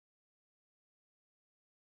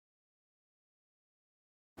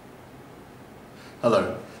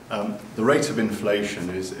Hello. The rate of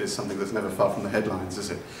inflation is something that's never far from the headlines,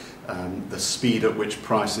 is it? The speed at which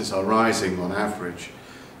prices are rising on average.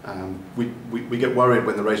 We get worried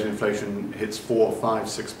when the rate of inflation hits 4, 5,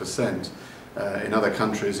 6%. In other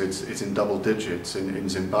countries it's in double digits. In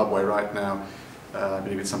Zimbabwe right now, I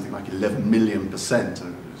believe it's something like 11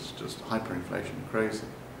 million%. It's just hyperinflation, crazy.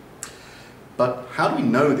 But how do we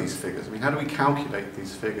know these figures? I mean, how do we calculate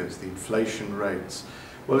these figures, the inflation rates?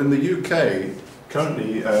 Well, in the UK,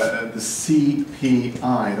 currently the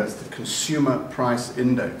CPI, that's the Consumer Price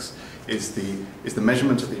Index, is the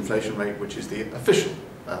measurement of the inflation rate, which is the official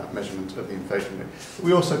measurement of the inflation rate.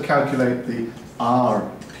 We also calculate the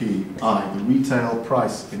RPI, the Retail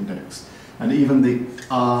Price Index, and even the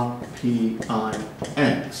RPIX,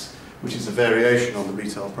 which is a variation on the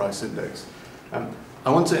Retail Price Index.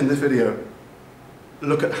 I want to, in this video,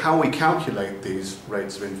 look at how we calculate these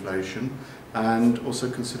rates of inflation and also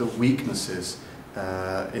consider weaknesses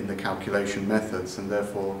in the calculation methods, and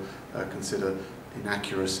therefore consider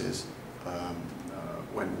inaccuracies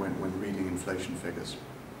when reading inflation figures.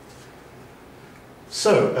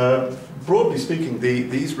 So, broadly speaking,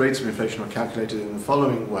 these rates of inflation are calculated in the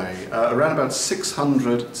following way. Around about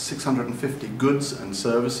 650 goods and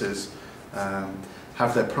services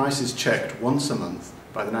have their prices checked once a month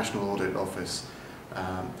by the National Audit Office.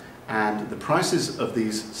 And the prices of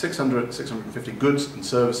these 650 goods and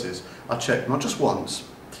services are checked not just once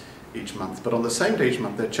each month, but on the same day each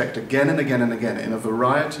month they're checked again and again and again in a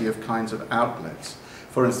variety of kinds of outlets.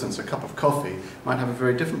 For instance, a cup of coffee might have a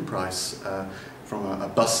very different price from a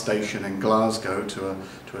bus station in Glasgow to a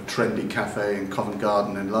trendy cafe in Covent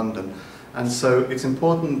Garden in London. And so it's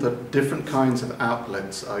important that different kinds of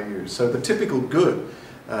outlets are used. So the typical good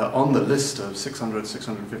on the list of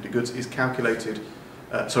 650 goods is calculated,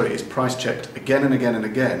 is price checked again and again and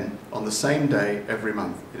again on the same day every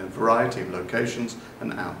month in a variety of locations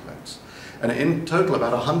and outlets. And in total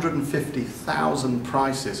about 150,000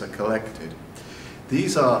 prices are collected.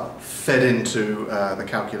 These are fed into the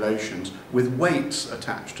calculations with weights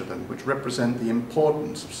attached to them, which represent the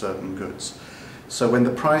importance of certain goods. So when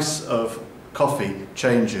the price of coffee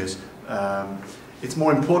changes, it's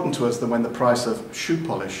more important to us than when the price of shoe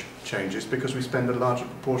polish changes, because we spend a larger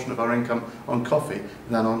proportion of our income on coffee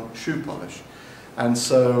than on shoe polish. And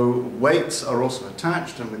so weights are also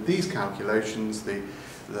attached, and with these calculations the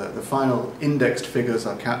final indexed figures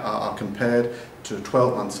are compared to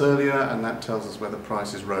 12 months earlier, and that tells us whether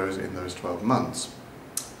prices rose in those 12 months.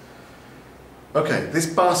 Okay, this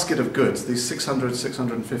basket of goods, these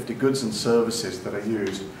 650 goods and services that are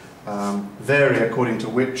used, vary according to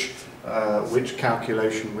which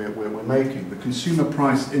calculation we're making. The Consumer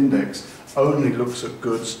Price Index only looks at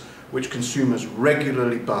goods which consumers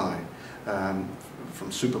regularly buy, from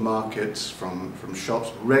supermarkets, from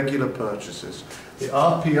shops, regular purchases. The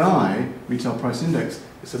RPI, Retail Price Index,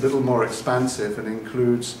 is a little more expansive and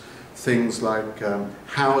includes things like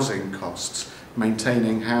housing costs,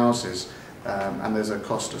 maintaining houses, and there's a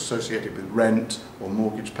cost associated with rent or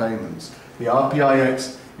mortgage payments. The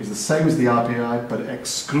RPIX is the same as the RPI, but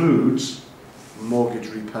excludes mortgage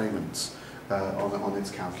repayments on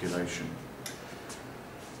its calculation.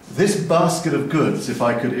 This basket of goods, if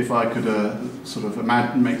I could sort of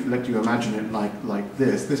let you imagine it like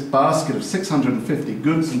this basket of 650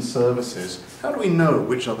 goods and services, how do we know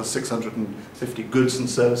which are the 650 goods and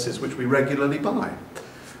services which we regularly buy?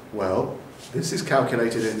 Well, this is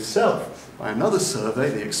calculated in itself by another survey,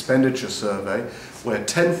 the expenditure survey, where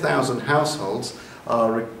 10,000 households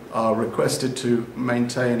are requested to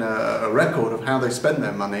maintain a record of how they spend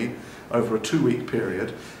their money over a 2-week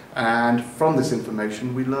period. And from this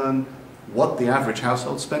information we learn what the average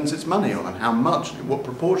household spends its money on and how much, in what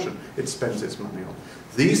proportion it spends its money on.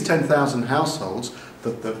 These 10,000 households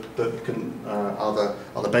that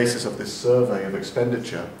are the basis of this survey of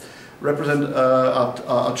expenditure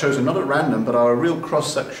are chosen not at random, but are a real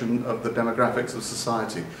cross-section of the demographics of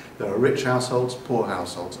society. There are rich households, poor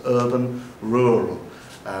households, urban, rural,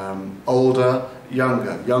 older,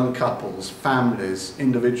 younger, young couples, families,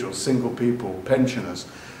 individuals, single people, pensioners.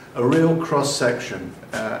 A real cross-section,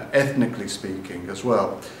 ethnically speaking as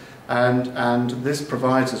well. And this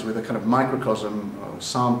provides us with a kind of microcosm or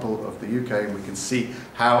sample of the UK, and we can see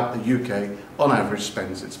how the UK, on average,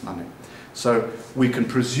 spends its money. So we can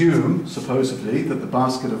presume, supposedly, that the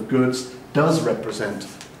basket of goods does represent a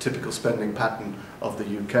typical spending pattern of the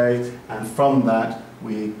UK, and from that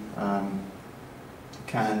we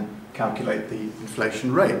can calculate the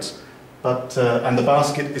inflation rates. But, and the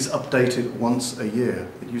basket is updated once a year.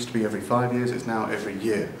 It used to be every 5 years, it's now every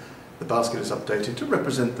year. The basket is updated to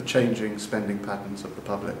represent the changing spending patterns of the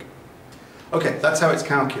public. Okay, that's how it's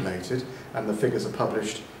calculated, and the figures are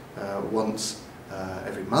published once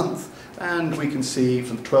every month, and we can see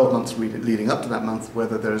from the 12 months leading up to that month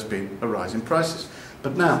whether there has been a rise in prices.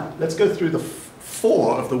 But now, let's go through the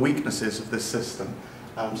four of the weaknesses of this system.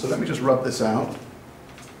 So let me just rub this out.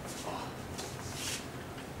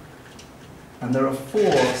 And there are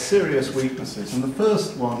four serious weaknesses, and the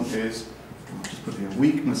first one is, I'll just put here,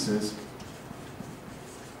 weaknesses.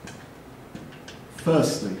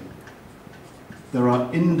 Firstly, there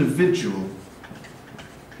are individual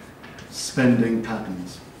spending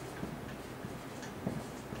patterns.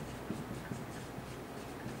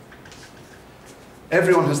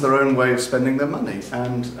 Everyone has their own way of spending their money,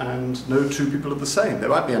 and no two people are the same. There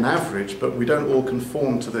might be an average, but we don't all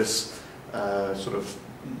conform to this sort of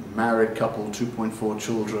married couple, 2.4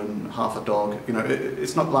 children, half a dog. You know,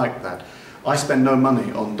 it's not like that. I spend no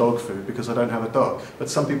money on dog food because I don't have a dog, but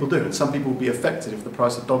some people do, and some people will be affected if the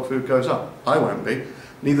price of dog food goes up. I won't be.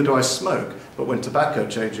 Neither do I smoke, but when tobacco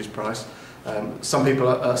changes price, some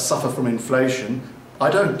people suffer from inflation. I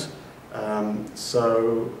don't.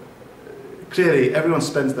 So clearly everyone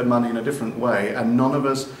spends their money in a different way, and none of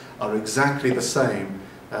us are exactly the same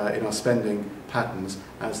in our spending patterns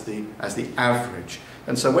as the average.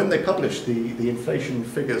 And so when they publish the inflation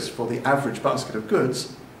figures for the average basket of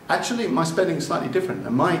goods, actually my spending is slightly different,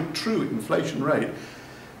 and my true inflation rate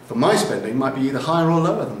for my spending might be either higher or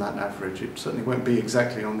lower than that average. It certainly won't be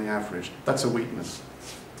exactly on the average. That's a weakness.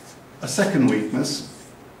 A second weakness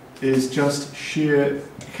is just sheer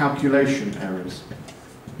calculation errors.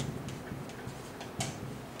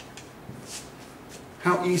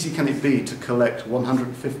 How easy can it be to collect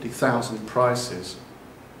 150,000 prices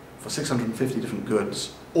for 650 different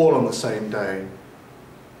goods all on the same day?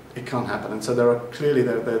 It can't happen, and so there are clearly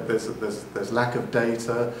there's lack of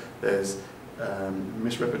data, there's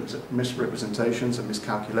misrepresentations and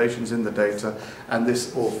miscalculations in the data, and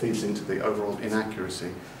this all feeds into the overall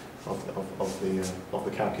inaccuracy of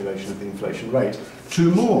the calculation of the inflation rate.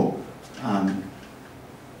 Two more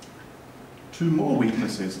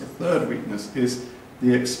weaknesses. The third weakness is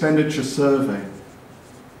the expenditure survey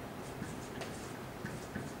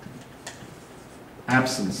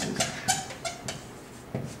absences.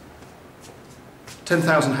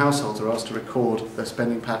 10,000 households are asked to record their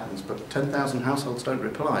spending patterns, but 10,000 households don't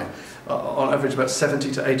reply. On average, about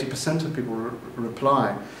 70 to 80% of people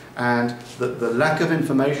reply, and the lack of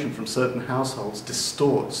information from certain households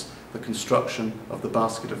distorts the construction of the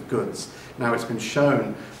basket of goods. Now, it's been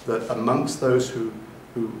shown that amongst those who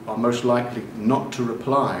are most likely not to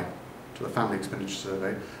reply to the family expenditure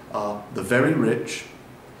survey are the very rich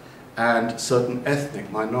and certain ethnic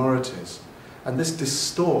minorities. And this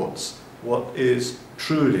distorts what is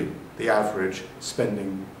truly the average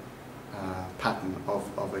spending pattern of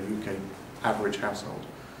a UK average household.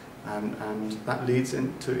 And that leads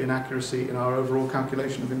into inaccuracy in our overall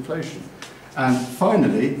calculation of inflation. And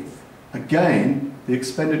finally, again, the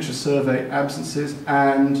expenditure survey absences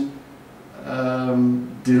and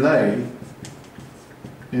delay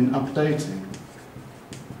in updating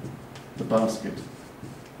the basket.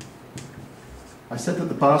 I said that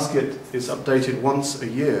the basket is updated once a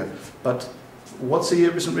year, but once a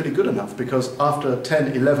year isn't really good enough, because after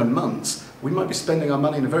 10, 11 months, we might be spending our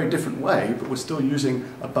money in a very different way, but we're still using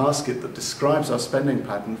a basket that describes our spending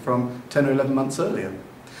pattern from 10 or 11 months earlier.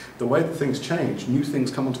 The way that things change, new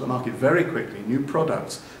things come onto the market very quickly, new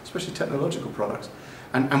products, especially technological products,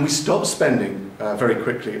 and we stop spending very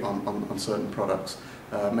quickly on certain products.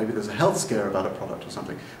 Maybe there's a health scare about a product or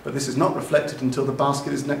something, but this is not reflected until the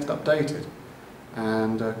basket is next updated.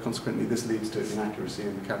 And consequently this leads to inaccuracy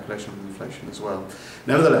in the calculation of inflation as well.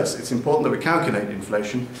 Nevertheless, it's important that we calculate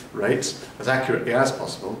inflation rates as accurately as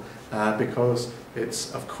possible, because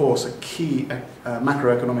it's of course a key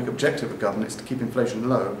macroeconomic objective of government is to keep inflation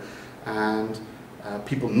low, and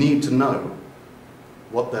people need to know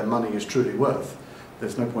what their money is truly worth.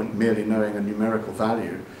 There's no point merely knowing a numerical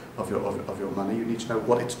value of your money. You need to know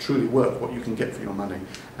what it's truly worth, what you can get for your money.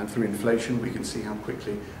 And through inflation, we can see how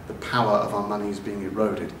quickly the power of our money is being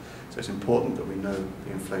eroded. So it's important that we know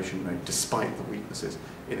the inflation rate, despite the weaknesses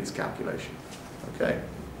in its calculation. Okay,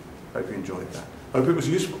 hope you enjoyed that. Hope it was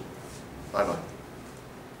useful. Bye-bye.